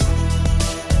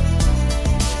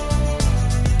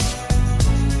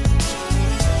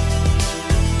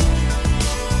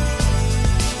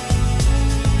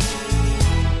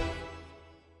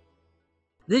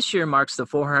This year marks the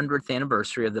 400th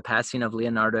anniversary of the passing of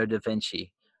Leonardo da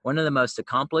Vinci, one of the most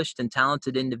accomplished and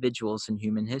talented individuals in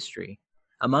human history.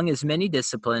 Among his many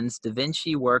disciplines, da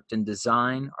Vinci worked in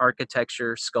design,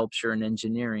 architecture, sculpture, and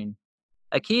engineering.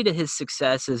 A key to his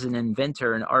success as an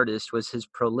inventor and artist was his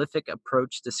prolific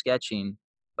approach to sketching.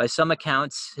 By some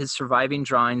accounts, his surviving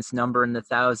drawings number in the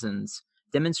thousands,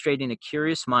 demonstrating a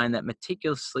curious mind that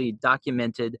meticulously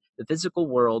documented the physical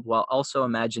world while also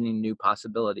imagining new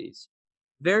possibilities.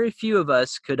 Very few of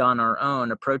us could on our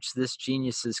own approach this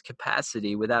genius's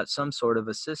capacity without some sort of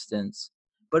assistance.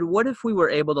 But what if we were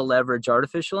able to leverage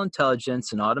artificial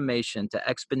intelligence and automation to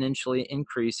exponentially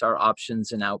increase our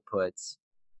options and outputs?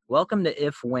 Welcome to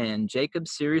If When,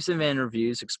 Jacob's series of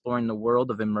interviews exploring the world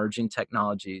of emerging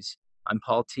technologies. I'm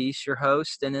Paul Teese, your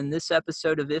host, and in this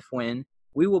episode of If When,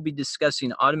 we will be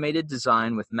discussing automated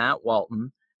design with Matt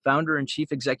Walton, founder and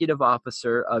chief executive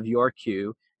officer of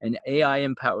YourQ, an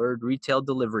AI-empowered retail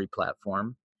delivery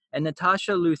platform, and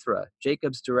Natasha Luthra,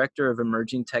 Jacob's director of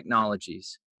emerging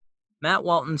technologies. Matt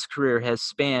Walton's career has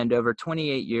spanned over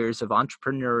 28 years of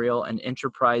entrepreneurial and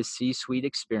enterprise C-suite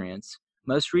experience,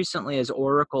 most recently as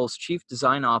Oracle's Chief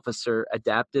Design Officer,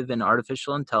 Adaptive and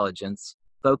Artificial Intelligence,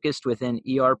 focused within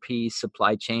ERP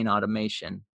supply chain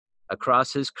automation.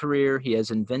 Across his career, he has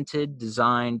invented,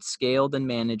 designed, scaled, and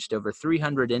managed over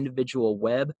 300 individual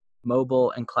web,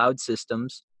 mobile, and cloud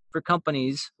systems for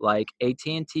companies like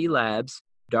AT&T Labs,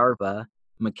 DARPA,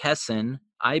 McKesson,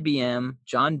 IBM,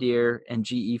 John Deere, and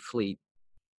GE Fleet.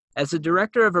 As the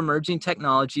Director of Emerging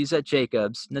Technologies at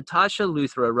Jacobs, Natasha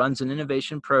Luthra runs an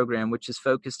innovation program which is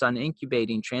focused on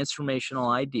incubating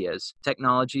transformational ideas,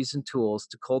 technologies, and tools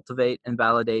to cultivate and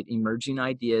validate emerging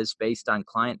ideas based on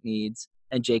client needs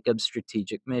and Jacobs'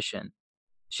 strategic mission.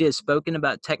 She has spoken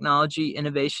about technology,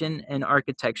 innovation, and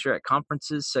architecture at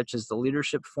conferences such as the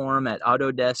Leadership Forum at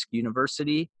Autodesk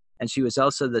University, and she was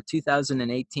also the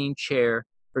 2018 Chair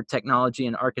for Technology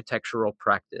and Architectural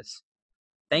Practice.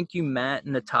 Thank you, Matt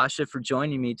and Natasha, for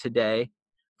joining me today.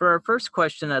 For our first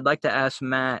question, I'd like to ask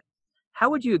Matt, how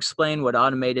would you explain what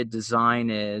automated design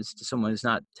is to someone who's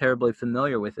not terribly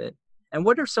familiar with it? And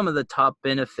what are some of the top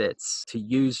benefits to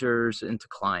users and to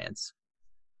clients?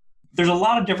 There's a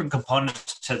lot of different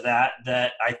components to that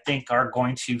I think are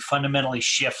going to fundamentally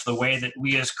shift the way that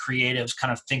we as creatives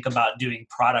kind of think about doing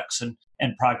products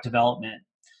and product development.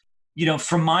 You know,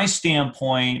 from my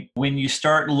standpoint, when you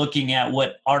start looking at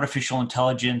what artificial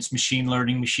intelligence, machine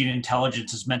learning, machine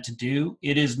intelligence is meant to do,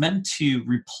 it is meant to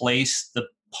replace the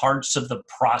parts of the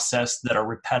process that are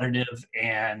repetitive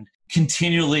and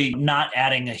continually not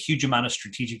adding a huge amount of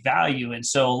strategic value. And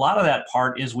so a lot of that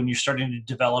part is when you're starting to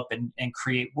develop and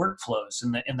create workflows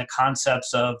in the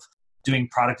concepts of doing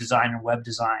product design and web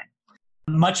design.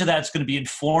 Much of that's going to be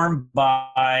informed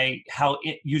by how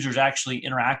users actually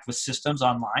interact with systems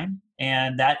online.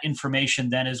 And that information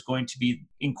then is going to be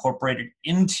incorporated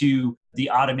into the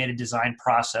automated design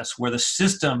process where the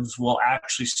systems will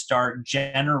actually start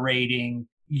generating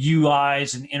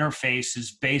UIs and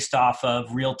interfaces based off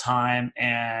of real-time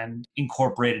and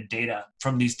incorporated data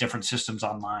from these different systems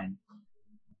online.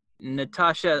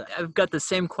 Natasha, I've got the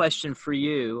same question for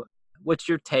you. What's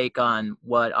your take on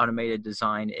what automated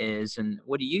design is, and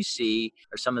what do you see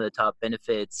are some of the top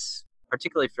benefits,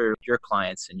 particularly for your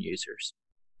clients and users?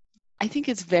 I think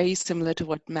it's very similar to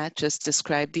what Matt just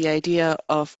described, the idea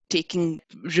of taking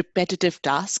repetitive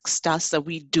tasks that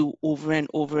we do over and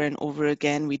over and over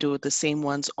again. We do the same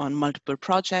ones on multiple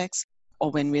projects or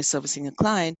when we're servicing a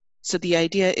client. So the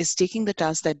idea is taking the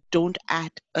tasks that don't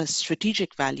add a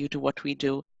strategic value to what we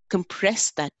do,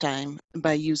 compress that time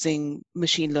by using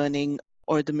machine learning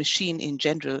or the machine in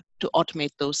general to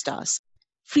automate those tasks.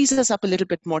 Frees us up a little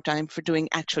bit more time for doing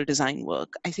actual design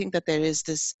work. I think that there is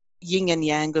this yin and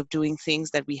yang of doing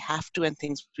things that we have to and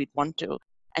things we want to.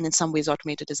 And in some ways,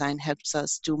 automated design helps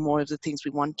us do more of the things we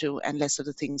want to and less of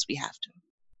the things we have to.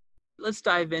 Let's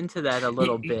dive into that a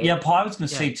little bit. Yeah, Paul, I was going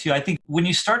to say too, I think when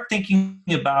you start thinking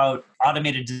about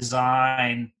automated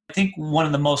design, I think one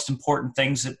of the most important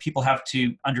things that people have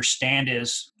to understand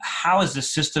is how is the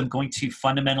system going to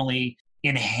fundamentally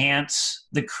enhance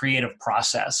the creative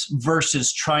process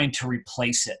versus trying to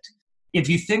replace it. If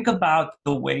you think about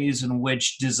the ways in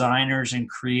which designers and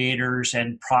creators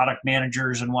and product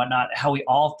managers and whatnot, how we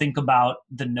all think about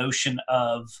the notion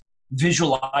of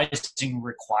visualizing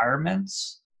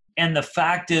requirements. And the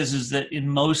fact is that in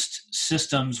most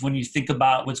systems, when you think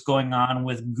about what's going on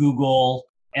with Google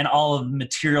and all of the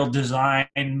material design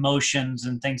motions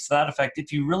and things to that effect,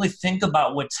 if you really think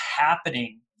about what's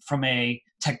happening from a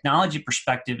technology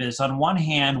perspective is, on one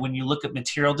hand, when you look at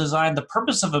material design, the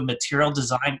purpose of a material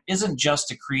design isn't just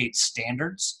to create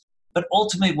standards. But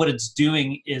ultimately what it's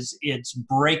doing is it's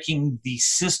breaking the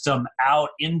system out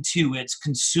into its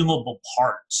consumable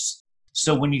parts.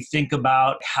 So when you think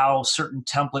about how certain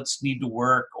templates need to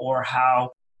work or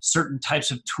how certain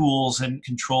types of tools and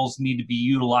controls need to be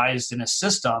utilized in a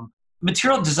system,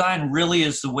 material design really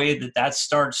is the way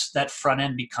that front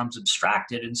end becomes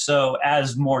abstracted. And so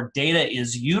as more data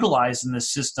is utilized in the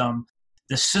system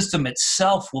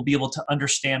itself will be able to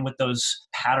understand what those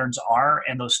patterns are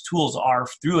and those tools are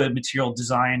through a material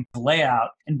design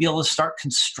layout and be able to start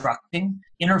constructing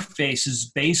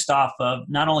interfaces based off of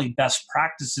not only best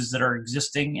practices that are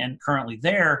existing and currently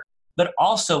there, but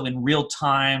also in real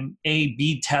time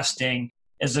A/B testing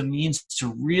as a means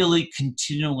to really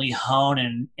continually hone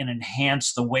and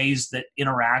enhance the ways that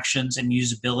interactions and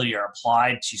usability are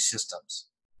applied to systems.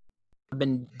 I've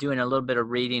been doing a little bit of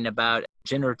reading about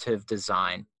generative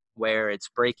design, where it's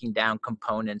breaking down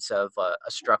components of a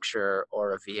structure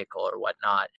or a vehicle or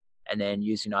whatnot, and then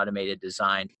using automated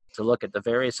design to look at the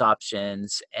various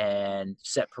options and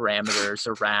set parameters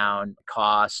around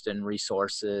cost and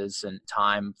resources and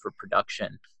time for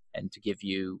production, and to give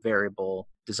you variable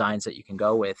designs that you can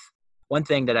go with. One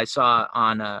thing that I saw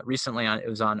on recently, it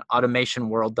was on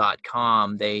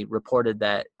automationworld.com, they reported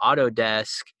that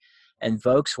Autodesk and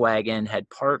Volkswagen had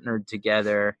partnered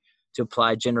together to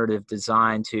apply generative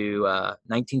design to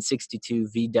 1962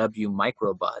 VW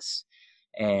microbus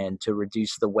and to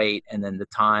reduce the weight and then the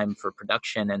time for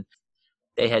production. And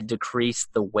they had decreased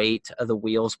the weight of the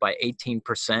wheels by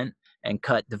 18% and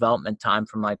cut development time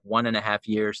from like 1.5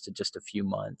 years to just a few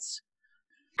months.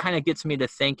 Kind of gets me to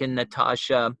thinking,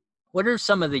 Natasha, what are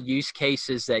some of the use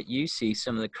cases that you see,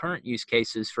 some of the current use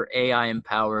cases for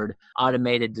AI-empowered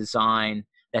automated design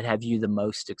that have you the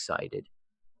most excited?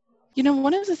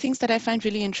 One of the things that I find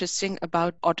really interesting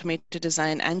about automated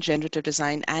design and generative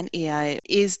design and AI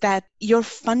is that you're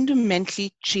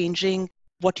fundamentally changing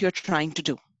what you're trying to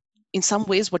do. In some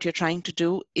ways, what you're trying to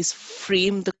do is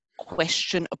frame the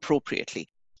question appropriately.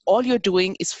 All you're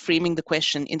doing is framing the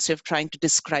question instead of trying to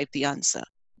describe the answer,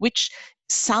 which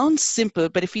sounds simple,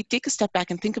 but if we take a step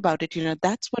back and think about it,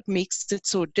 that's what makes it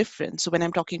so different. So when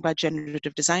I'm talking about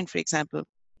generative design, for example,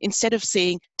 instead of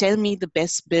saying, tell me the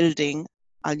best building,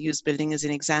 I'll use building as an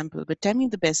example, but tell me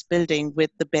the best building with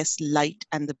the best light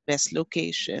and the best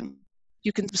location.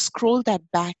 You can scroll that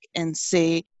back and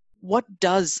say, what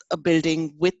does a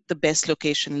building with the best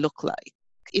location look like?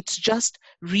 It's just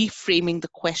reframing the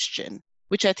question,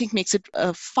 which I think makes it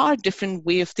a far different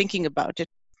way of thinking about it.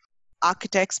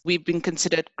 Architects, we've been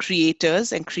considered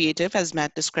creators and creative, as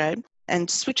Matt described, and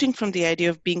switching from the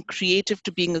idea of being creative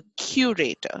to being a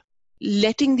curator,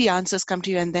 letting the answers come to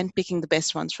you and then picking the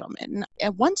best ones from it.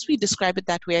 And once we describe it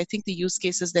that way, I think the use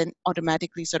cases then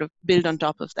automatically sort of build on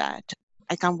top of that.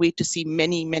 I can't wait to see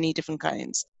many, many different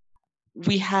kinds.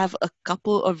 We have a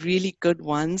couple of really good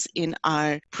ones in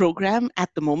our program at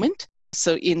the moment.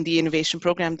 So in the innovation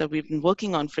program that we've been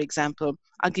working on, for example,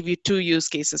 I'll give you 2 use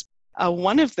cases.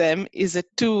 One of them is a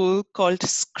tool called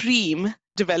Scream,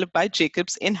 developed by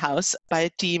Jacobs in-house by a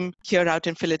team here out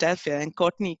in Philadelphia. And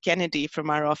Courtney Kennedy from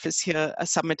our office here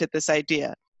submitted this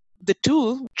idea. The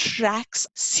tool tracks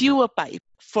sewer pipe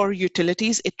for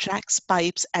utilities. It tracks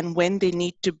pipes and when they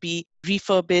need to be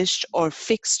refurbished or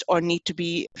fixed or need to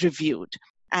be reviewed.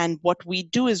 And what we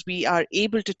do is we are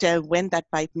able to tell when that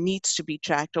pipe needs to be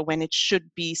tracked or when it should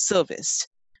be serviced.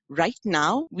 Right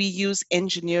now, we use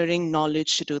engineering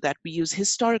knowledge to do that. We use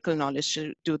historical knowledge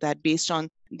to do that based on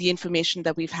the information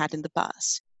that we've had in the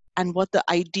past. And what the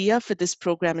idea for this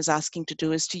program is asking to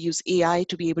do is to use AI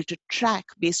to be able to track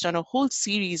based on a whole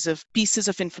series of pieces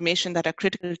of information that are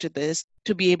critical to this,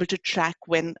 to be able to track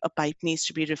when a pipe needs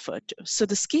to be referred to. So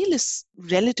the scale is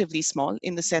relatively small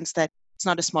in the sense that it's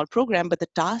not a small program, but the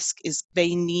task is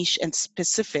very niche and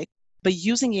specific. But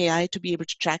using AI to be able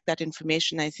to track that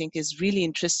information, I think, is really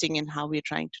interesting in how we're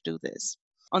trying to do this.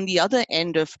 On the other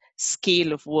end of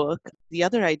scale of work, the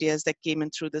other ideas that came in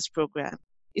through this program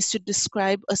is to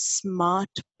describe a smart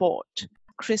port.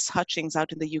 Chris Hutchings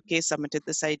out in the UK submitted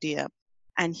this idea,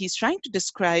 and he's trying to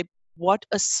describe what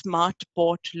a smart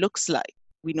port looks like.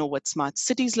 We know what smart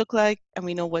cities look like, and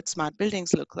we know what smart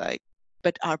buildings look like.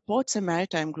 But our Ports and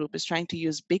Maritime group is trying to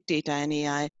use big data and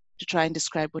AI to try and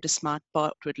describe what a smart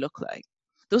port would look like.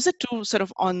 Those are 2 sort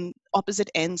of on opposite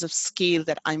ends of scale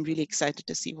that I'm really excited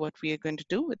to see what we are going to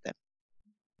do with them.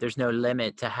 There's no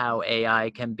limit to how AI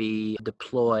can be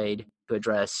deployed to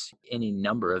address any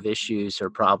number of issues or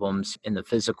problems in the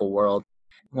physical world.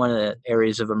 One of the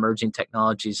areas of emerging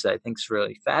technologies that I think is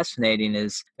really fascinating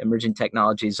is emerging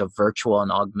technologies of virtual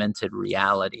and augmented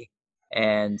reality.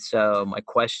 And so my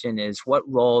question is, what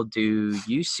role do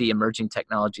you see emerging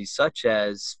technologies such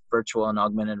as virtual and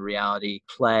augmented reality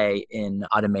play in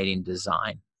automating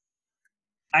design?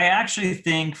 I actually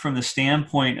think from the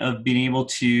standpoint of being able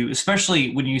to,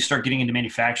 especially when you start getting into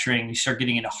manufacturing, you start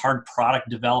getting into hard product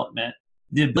development,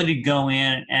 the ability to go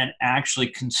in and actually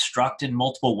construct in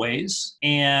multiple ways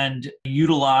and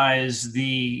utilize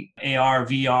the AR,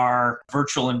 VR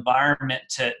virtual environment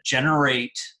to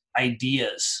generate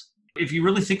ideas. If you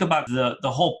really think about the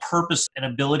whole purpose and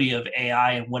ability of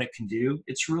AI and what it can do,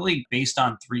 it's really based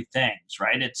on three things,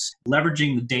 right? It's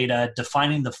leveraging the data,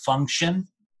 defining the function,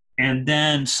 and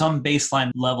then some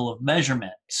baseline level of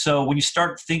measurement. So when you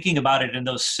start thinking about it in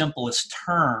those simplest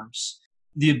terms,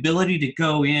 the ability to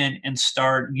go in and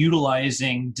start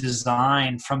utilizing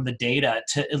design from the data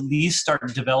to at least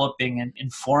start developing and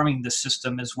informing the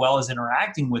system as well as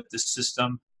interacting with the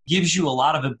system gives you a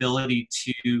lot of ability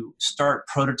to start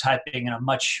prototyping in a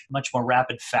much more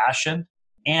rapid fashion.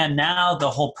 And now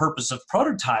the whole purpose of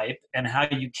prototype and how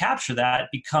you capture that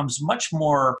becomes much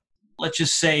more, let's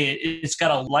just say it's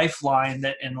got a lifeline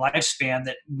that and lifespan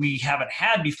that we haven't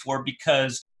had before,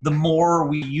 because the more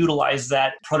we utilize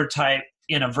that prototype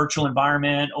in a virtual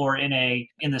environment or in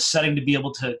the setting to be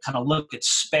able to kind of look at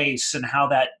space and how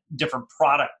that different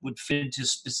product would fit into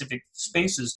specific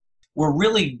spaces, what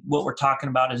we're talking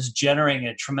about is generating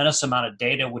a tremendous amount of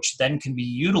data, which then can be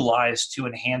utilized to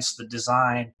enhance the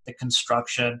design, the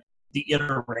construction, the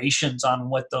iterations on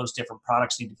what those different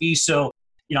products need to be. So,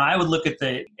 I would look at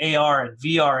the AR and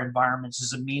VR environments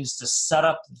as a means to set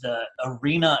up the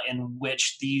arena in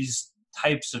which these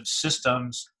types of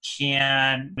systems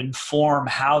can inform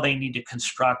how they need to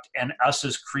construct, and us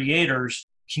as creators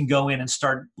can go in and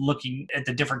start looking at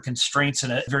the different constraints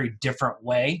in a very different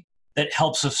way that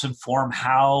helps us inform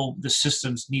how the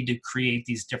systems need to create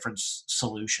these different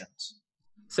solutions.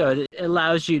 So it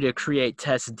allows you to create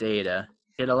test data.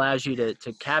 It allows you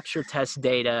to capture test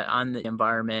data on the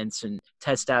environments and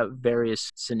test out various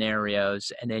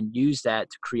scenarios, and then use that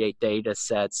to create data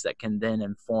sets that can then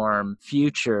inform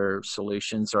future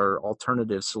solutions or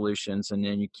alternative solutions, and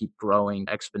then you keep growing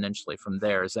exponentially from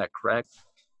there. Is that correct?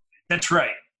 That's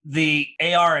right. The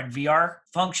AR and VR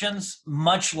functions,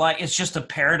 much like it's just a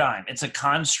paradigm. It's a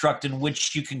construct in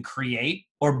which you can create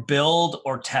or build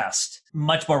or test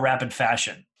much more rapid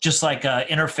fashion. Just like an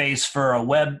interface for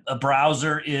a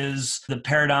browser is the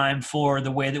paradigm for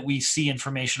the way that we see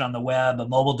information on the web. A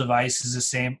mobile device is the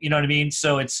same. You know what I mean?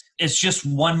 So it's just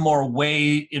one more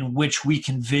way in which we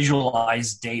can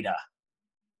visualize data.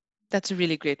 That's a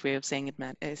really great way of saying it,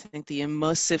 Matt. I think the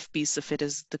immersive piece of it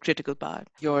is the critical part.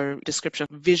 Your description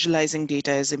of visualizing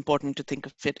data is important to think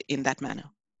of it in that manner.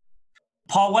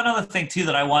 Paul, one other thing too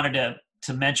that I wanted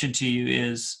to mention to you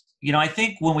is, I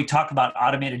think when we talk about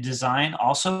automated design,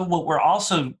 also what we're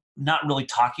also not really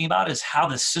talking about is how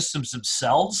the systems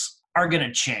themselves are going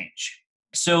to change.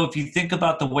 So if you think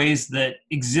about the ways that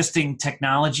existing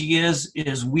technology is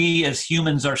we as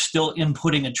humans are still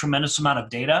inputting a tremendous amount of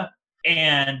data,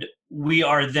 and we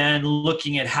are then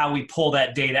looking at how we pull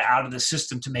that data out of the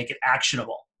system to make it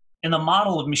actionable. In the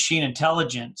model of machine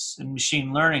intelligence and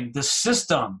machine learning, the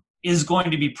system is going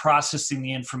to be processing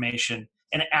the information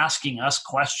and asking us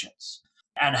questions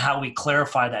and how we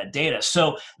clarify that data.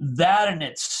 So that in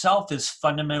itself is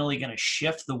fundamentally going to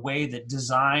shift the way that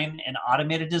design and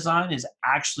automated design is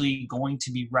actually going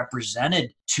to be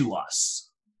represented to us.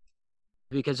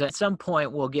 Because at some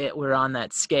point we're on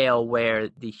that scale where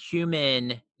the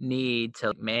human need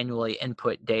to manually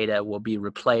input data will be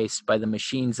replaced by the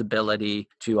machine's ability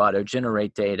to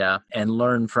auto-generate data and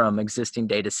learn from existing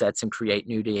data sets and create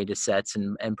new data sets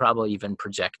and probably even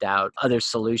project out other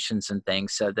solutions and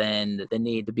things. So then the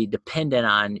need to be dependent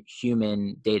on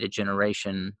human data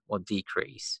generation will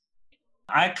decrease.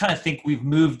 I kind of think we've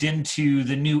moved into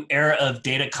the new era of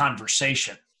data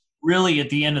conversation. Really, at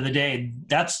the end of the day,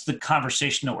 that's the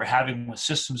conversation that we're having with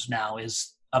systems now,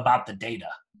 is about the data.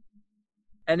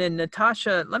 And then,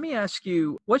 Natasha, let me ask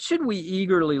you, what should we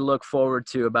eagerly look forward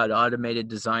to about automated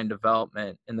design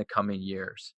development in the coming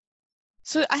years?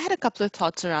 So I had a couple of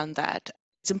thoughts around that.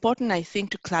 It's important, I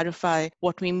think, to clarify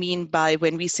what we mean by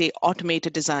when we say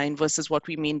automated design versus what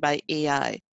we mean by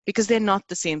AI, because they're not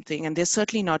the same thing and they're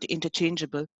certainly not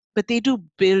interchangeable. But they do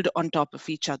build on top of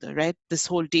each other, right? This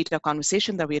whole data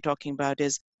conversation that we're talking about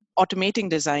is automating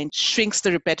design shrinks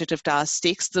the repetitive tasks,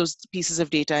 takes those pieces of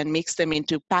data and makes them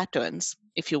into patterns,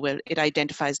 if you will. It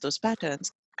identifies those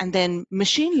patterns. And then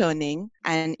machine learning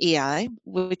and AI,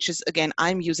 which is, again,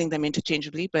 I'm using them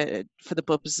interchangeably, but for the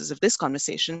purposes of this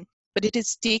conversation, but it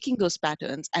is taking those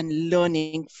patterns and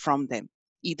learning from them.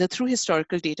 either through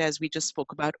historical data, as we just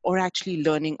spoke about, or actually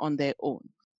learning on their own.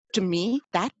 To me,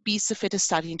 that piece of it is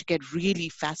starting to get really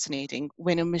fascinating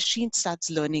when a machine starts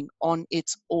learning on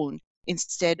its own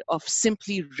instead of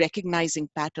simply recognizing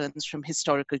patterns from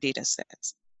historical data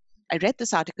sets. I read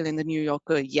this article in the New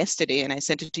Yorker yesterday, and I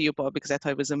sent it to you, Bob, because I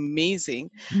thought it was amazing.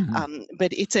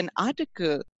 But it's an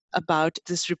article about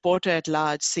this reporter at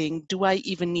large saying, do I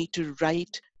even need to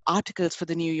write articles for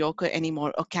the New Yorker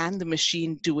anymore, or can the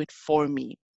machine do it for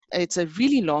me? It's a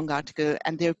really long article,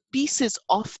 and there are pieces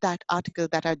of that article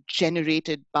that are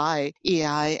generated by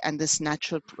AI and this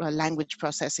natural language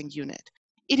processing unit.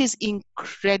 It is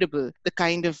incredible the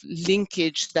kind of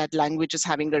linkage that language is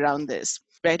having around this,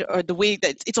 right? Or the way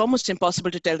that it's almost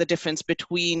impossible to tell the difference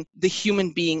between the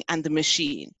human being and the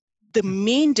machine. The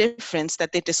main difference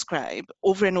that they describe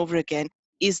over and over again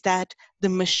is that the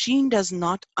machine does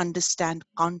not understand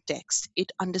context. It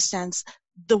understands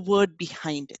the word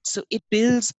behind it. So it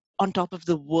builds on top of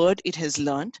the word it has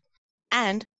learned.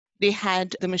 And they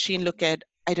had the machine look at,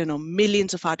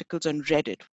 millions of articles on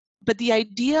Reddit. But the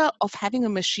idea of having a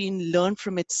machine learn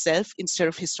from itself instead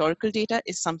of historical data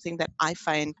is something that I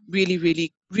find really,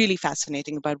 really, really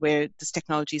fascinating about where this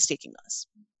technology is taking us.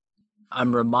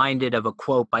 I'm reminded of a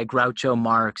quote by Groucho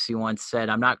Marx. He once said,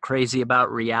 "I'm not crazy about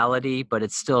reality, but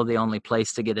it's still the only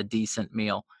place to get a decent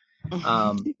meal."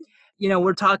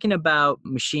 We're talking about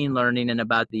machine learning and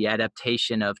about the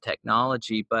adaptation of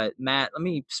technology, but Matt, let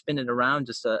me spin it around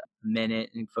just a minute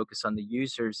and focus on the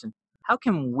users. And how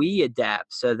can we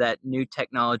adapt so that new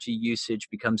technology usage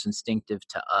becomes instinctive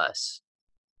to us?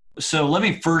 So let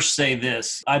me first say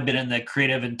this. I've been in the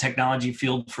creative and technology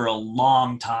field for a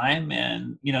long time.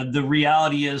 And, the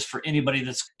reality is for anybody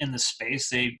that's in the space,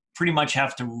 they pretty much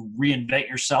have to reinvent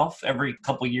yourself every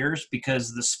couple of years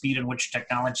because of the speed in which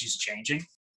technology is changing.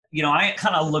 I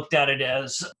kind of looked at it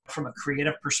as from a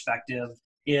creative perspective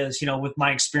is, with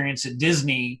my experience at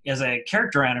Disney as a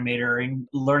character animator and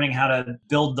learning how to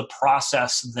build the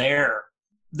process there.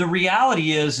 The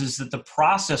reality is that the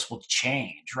process will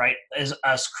change, right? As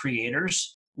us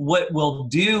creators, what we'll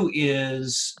do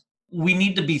is we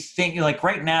need to be thinking, like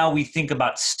right now we think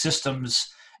about systems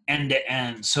end to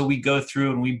end. So we go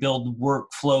through and we build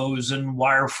workflows and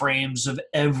wireframes of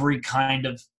every kind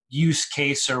of use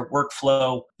case or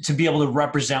workflow to be able to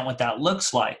represent what that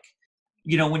looks like.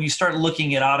 When you start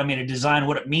looking at automated design,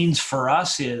 what it means for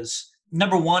us is,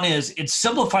 number one is it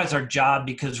simplifies our job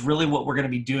because really what we're going to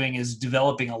be doing is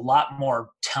developing a lot more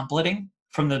templating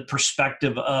from the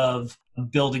perspective of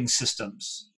building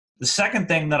systems. The second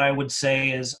thing that I would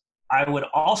say is I would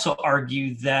also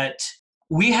argue that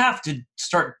we have to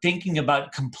start thinking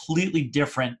about completely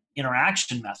different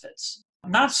interaction methods.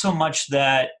 Not so much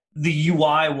that the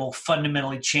UI will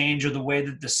fundamentally change or the way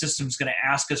that the system's going to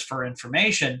ask us for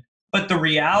information, but the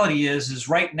reality is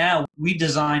right now we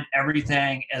design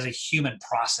everything as a human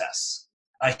process.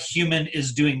 A human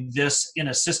is doing this in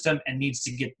a system and needs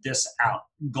to get this out,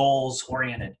 goals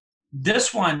oriented.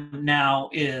 This one now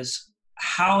is,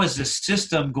 how is the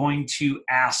system going to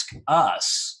ask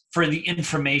us for the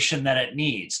information that it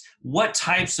needs? What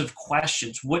types of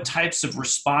questions, what types of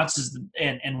responses,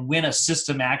 and when a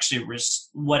system actually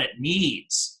what it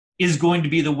needs is going to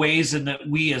be the ways in that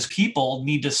we as people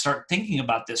need to start thinking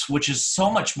about this, which is so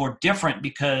much more different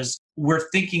because we're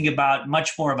thinking about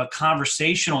much more of a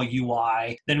conversational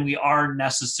UI than we are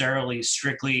necessarily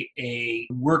strictly a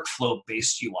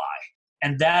workflow-based UI.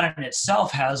 And that in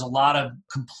itself has a lot of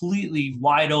completely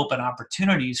wide open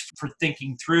opportunities for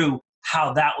thinking through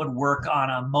how that would work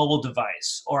on a mobile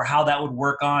device, or how that would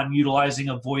work on utilizing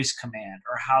a voice command,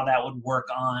 or how that would work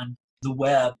on the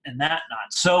web and that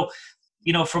not. So,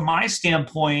 from my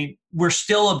standpoint, we're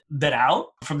still a bit out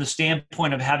from the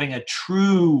standpoint of having a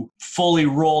true, fully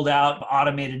rolled out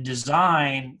automated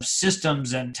design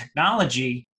systems and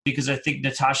technology, because I think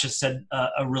Natasha said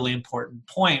a really important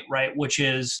point, right? Which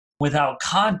is, without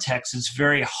context, it's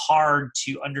very hard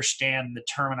to understand the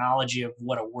terminology of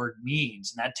what a word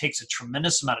means. And that takes a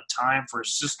tremendous amount of time for a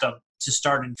system to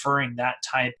start inferring that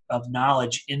type of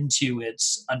knowledge into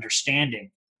its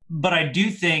understanding. But I do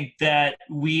think that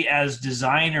we as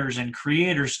designers and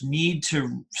creators need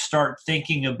to start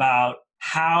thinking about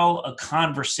how a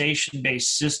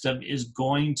conversation-based system is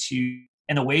going to,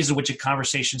 and the ways in which a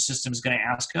conversation system is going to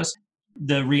ask us.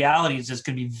 The reality is it's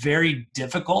going to be very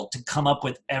difficult to come up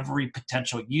with every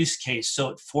potential use case. So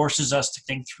it forces us to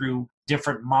think through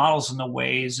different models and the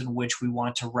ways in which we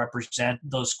want to represent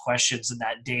those questions and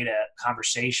that data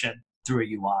conversation through a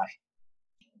UI.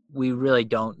 we really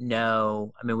don't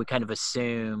know. I mean, we kind of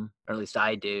assume, or at least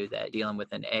I do, that dealing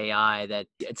with an AI, that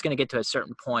it's going to get to a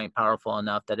certain point powerful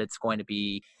enough that it's going to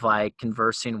be like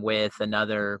conversing with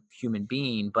another human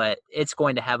being, but it's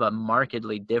going to have a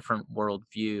markedly different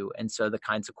worldview. And so the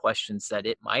kinds of questions that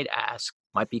it might ask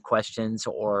might be questions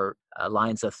or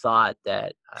lines of thought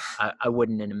that I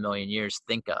wouldn't in a million years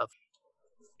think of.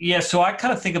 Yeah, so I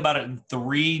kind of think about it in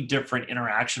three different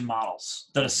interaction models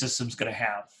that a system's going to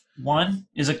have. One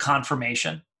is a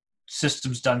confirmation.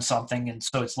 System's done something, and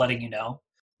so it's letting you know.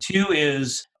 Two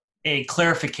is a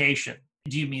clarification.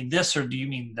 Do you mean this or do you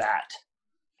mean that?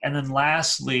 And then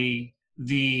lastly,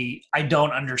 the I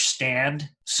don't understand,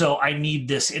 so I need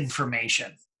this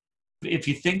information. If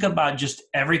you think about just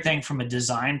everything from a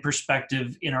design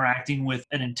perspective, interacting with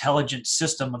an intelligent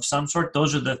system of some sort,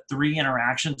 those are the three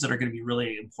interactions that are going to be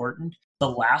really important. The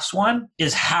last one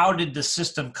is, how did the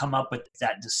system come up with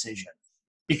that decision?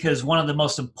 Because one of the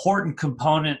most important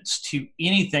components to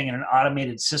anything in an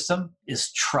automated system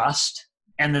is trust,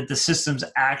 and that the system's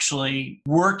actually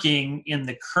working in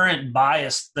the current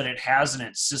bias that it has in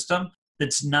its system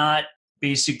that's not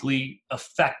basically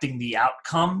affecting the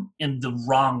outcome in the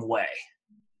wrong way.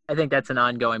 I think that's an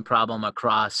ongoing problem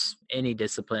across any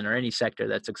discipline or any sector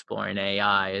that's exploring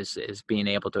AI is being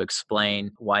able to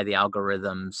explain why the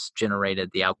algorithms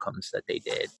generated the outcomes that they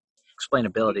did.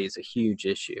 Explainability is a huge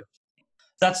issue.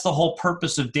 That's the whole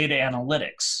purpose of data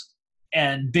analytics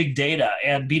and big data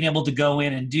and being able to go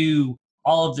in and do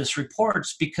all of this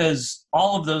reports, because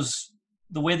all of those,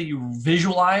 the way that you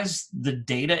visualize the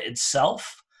data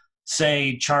itself,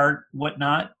 say chart,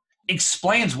 whatnot,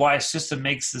 explains why a system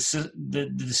makes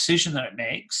the decision that it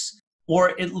makes,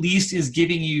 or at least is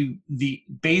giving you the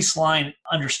baseline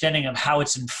understanding of how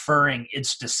it's inferring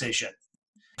its decision.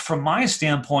 From my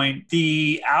standpoint,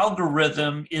 the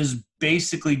algorithm is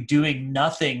basically doing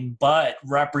nothing but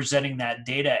representing that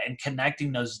data and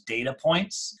connecting those data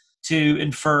points to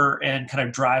infer and kind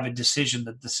of drive a decision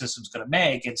that the system's going to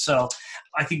make. And so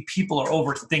I think people are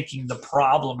overthinking the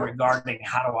problem regarding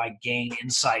how do I gain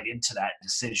insight into that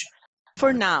decision.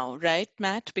 For now, right,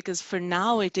 Matt? Because for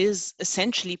now, it is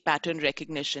essentially pattern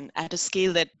recognition at a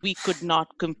scale that we could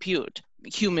not compute,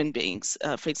 human beings,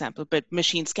 for example, but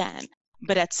machines can.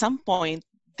 But at some point,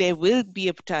 there will be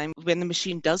a time when the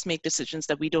machine does make decisions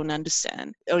that we don't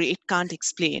understand or it can't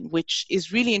explain, which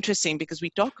is really interesting because we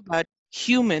talk about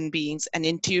human beings and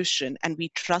intuition, and we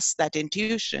trust that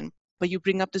intuition. But you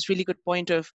bring up this really good point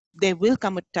of there will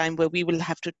come a time where we will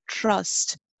have to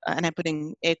trust, and I'm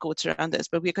putting air quotes around this,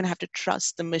 but we're going to have to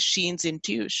trust the machine's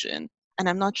intuition. And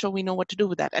I'm not sure we know what to do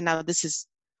with that. And now this is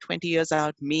 20 years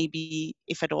out, maybe,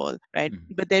 if at all, right?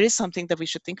 Mm-hmm. But there is something that we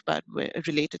should think about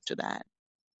related to that.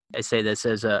 I say this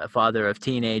as a father of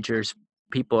teenagers.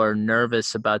 People are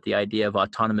nervous about the idea of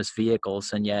autonomous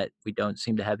vehicles, and yet we don't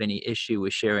seem to have any issue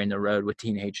with sharing the road with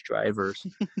teenage drivers.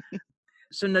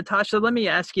 So Natasha, let me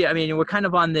ask you, I mean, we're kind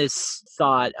of on this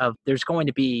thought of there's going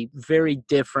to be very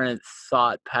different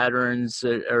thought patterns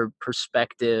or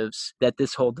perspectives that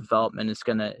this whole development is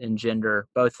going to engender,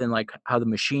 both in like how the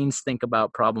machines think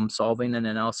about problem solving, and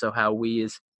then also how we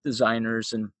as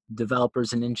designers and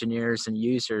developers and engineers and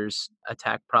users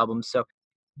attack problems. So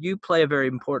you play a very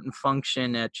important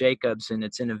function at Jacobs in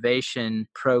its innovation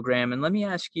program. And let me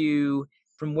ask you,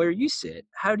 from where you sit,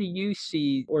 how do you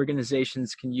see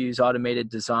organizations can use automated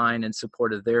design in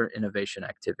support of their innovation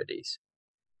activities?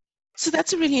 So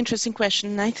that's a really interesting question.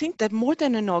 And I think that more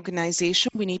than an organization,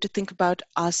 we need to think about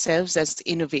ourselves as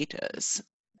innovators.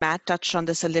 Matt touched on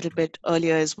this a little bit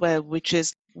earlier as well, which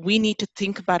is we need to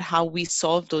think about how we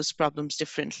solve those problems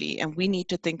differently. And we need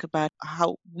to think about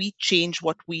how we change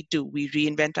what we do. We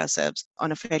reinvent ourselves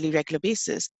on a fairly regular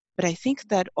basis. But I think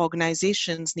that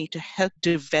organizations need to help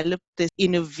develop this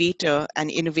innovator and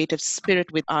innovative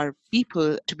spirit with our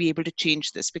people to be able to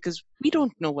change this, because we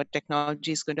don't know what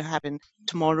technology is going to happen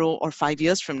tomorrow or 5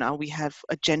 years from now. We have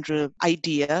a general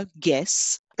idea,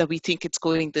 guess, that we think it's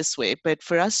going this way. But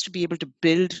for us to be able to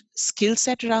build skill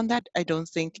set around that, I don't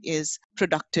think is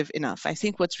productive enough. I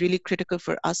think what's really critical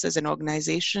for us as an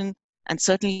organization, and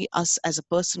certainly us as a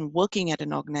person working at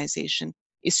an organization,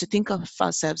 is to think of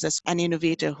ourselves as an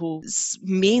innovator whose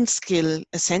main skill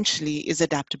essentially is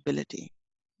adaptability.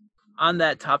 On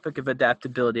that topic of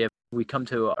adaptability, we come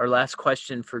to our last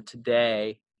question for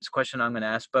today. This question I'm going to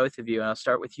ask both of you, and I'll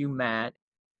start with you, Matt.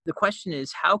 The question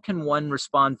is, how can one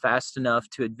respond fast enough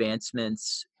to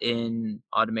advancements in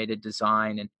automated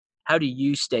design, and how do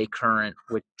you stay current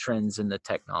with trends in the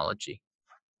technology?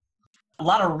 A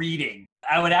lot of reading.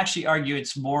 I would actually argue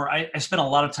it's more, I spend a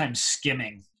lot of time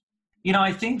skimming.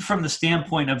 I think from the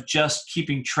standpoint of just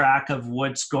keeping track of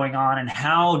what's going on and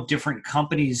how different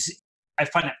companies, I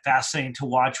find it fascinating to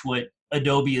watch what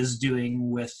Adobe is doing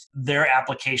with their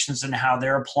applications and how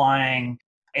they're applying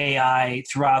AI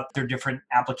throughout their different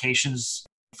applications.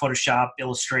 Photoshop,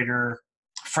 Illustrator,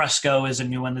 Fresco is a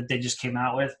new one that they just came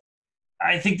out with.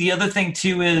 I think the other thing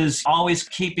too is always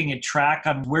keeping a track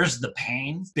on where's the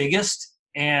pain biggest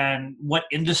and what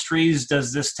industries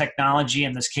does this technology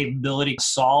and this capability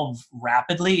solve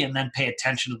rapidly, and then pay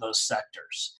attention to those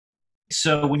sectors.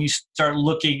 So when you start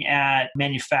looking at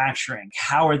manufacturing,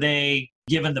 how are they,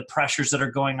 given the pressures that are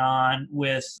going on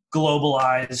with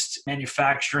globalized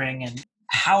manufacturing, and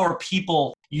how are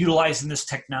people utilizing this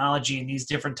technology and these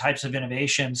different types of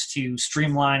innovations to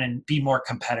streamline and be more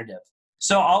competitive?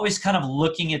 So always kind of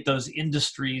looking at those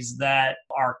industries that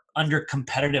are under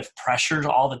competitive pressures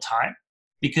all the time,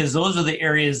 because those are the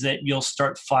areas that you'll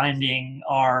start finding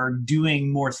are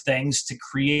doing more things to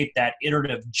create that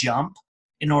iterative jump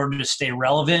in order to stay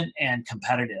relevant and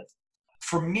competitive.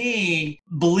 For me,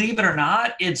 believe it or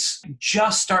not, it's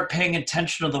just start paying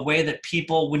attention to the way that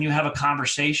people, when you have a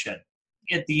conversation,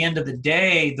 at the end of the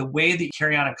day, the way that you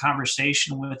carry on a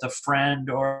conversation with a friend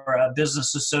or a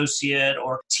business associate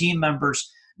or team members,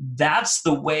 that's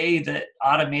the way that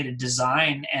automated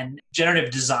design and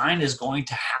generative design is going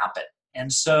to happen.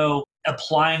 And so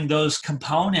applying those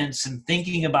components and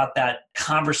thinking about that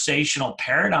conversational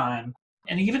paradigm,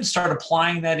 and even start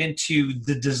applying that into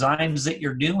the designs that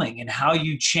you're doing and how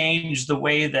you change the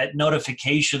way that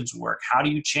notifications work. How do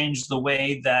you change the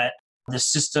way that the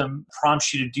system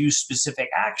prompts you to do specific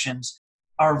actions,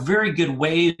 are very good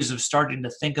ways of starting to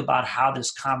think about how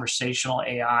this conversational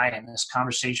AI and this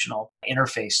conversational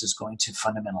interface is going to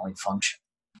fundamentally function.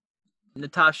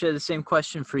 Natasha, the same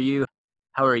question for you.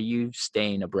 How are you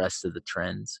staying abreast of the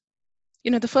trends?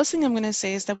 The first thing I'm going to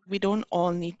say is that we don't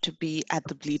all need to be at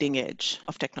the bleeding edge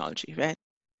of technology, right?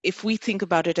 If we think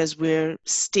about it as we're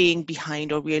staying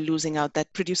behind or we're losing out,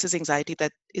 that produces anxiety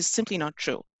that is simply not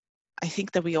true. I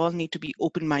think that we all need to be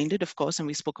open-minded, of course, and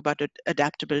we spoke about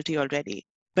adaptability already.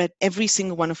 But every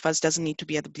single one of us doesn't need to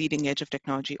be at the bleeding edge of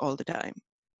technology all the time.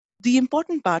 The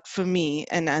important part for me,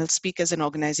 and I'll speak as an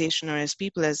organization or as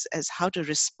people as how to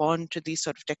respond to these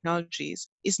sort of technologies,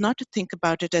 is not to think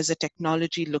about it as a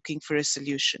technology looking for a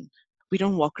solution. We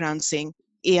don't walk around saying,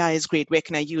 AI is great, where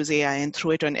can I use AI, and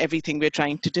throw it on everything we're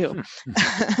trying to do.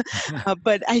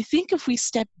 But I think if we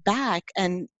step back,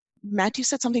 and Matthew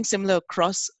said something similar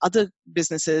across other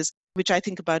businesses, which I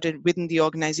think about it within the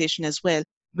organization as well.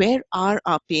 Where are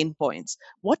our pain points?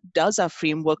 What does our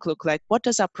framework look like? What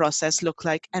does our process look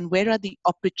like? And where are the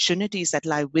opportunities that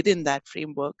lie within that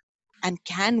framework? And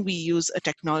can we use a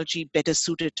technology better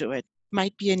suited to it?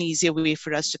 Might be an easier way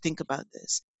for us to think about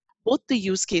this. Both the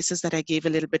use cases that I gave a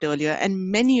little bit earlier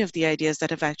and many of the ideas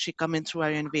that have actually come in through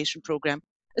our innovation program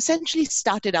essentially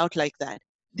started out like that.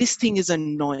 This thing is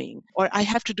annoying, or I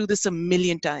have to do this a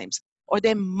million times, or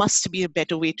there must be a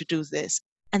better way to do this.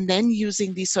 And then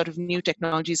using these sort of new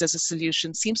technologies as a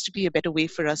solution seems to be a better way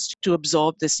for us to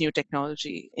absorb this new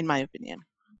technology, in my opinion.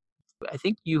 I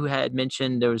think you had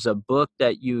mentioned there was a book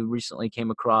that you recently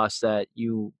came across that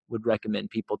you would recommend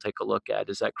people take a look at.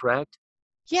 Is that correct?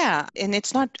 Yeah, and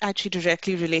it's not actually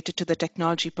directly related to the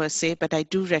technology per se, but I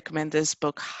do recommend this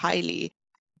book highly.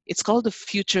 It's called The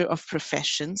Future of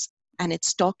Professions, and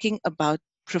it's talking about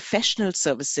professional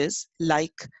services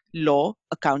like law,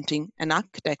 accounting, and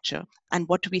architecture, and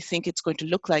what do we think it's going to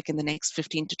look like in the next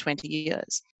 15 to 20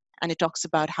 years. And it talks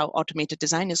about how automated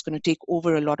design is going to take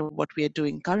over a lot of what we are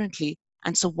doing currently,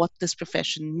 and so what this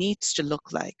profession needs to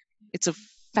look like. It's a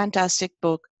fantastic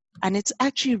book, and it's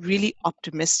actually really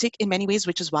optimistic in many ways,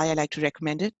 which is why I like to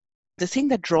recommend it. The thing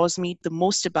that draws me the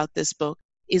most about this book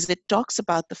is it talks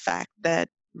about the fact that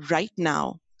right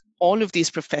now, all of these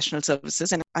professional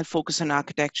services, and I'll focus on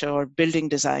architecture or building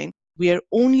design, we are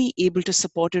only able to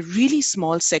support a really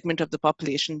small segment of the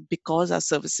population because our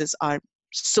services are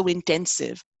so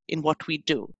intensive in what we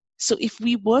do. So if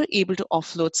we were able to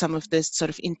offload some of this sort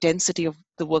of intensity of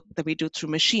the work that we do through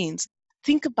machines,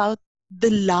 think about the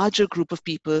larger group of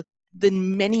people, the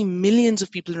many millions of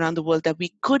people around the world that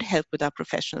we could help with our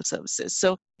professional services.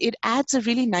 So it adds a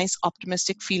really nice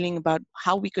optimistic feeling about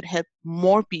how we could help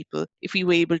more people if we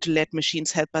were able to let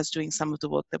machines help us doing some of the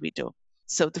work that we do.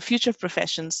 So The Future of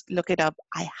Professions, look it up.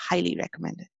 I highly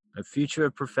recommend it. The Future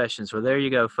of Professions. Well, there you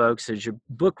go, folks. There's your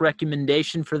book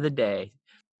recommendation for the day.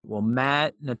 Well,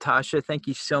 Matt, Natasha, thank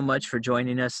you so much for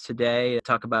joining us today to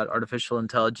talk about artificial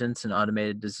intelligence and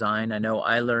automated design. I know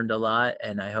I learned a lot,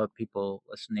 and I hope people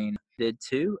listening did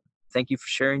too. Thank you for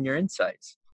sharing your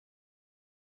insights.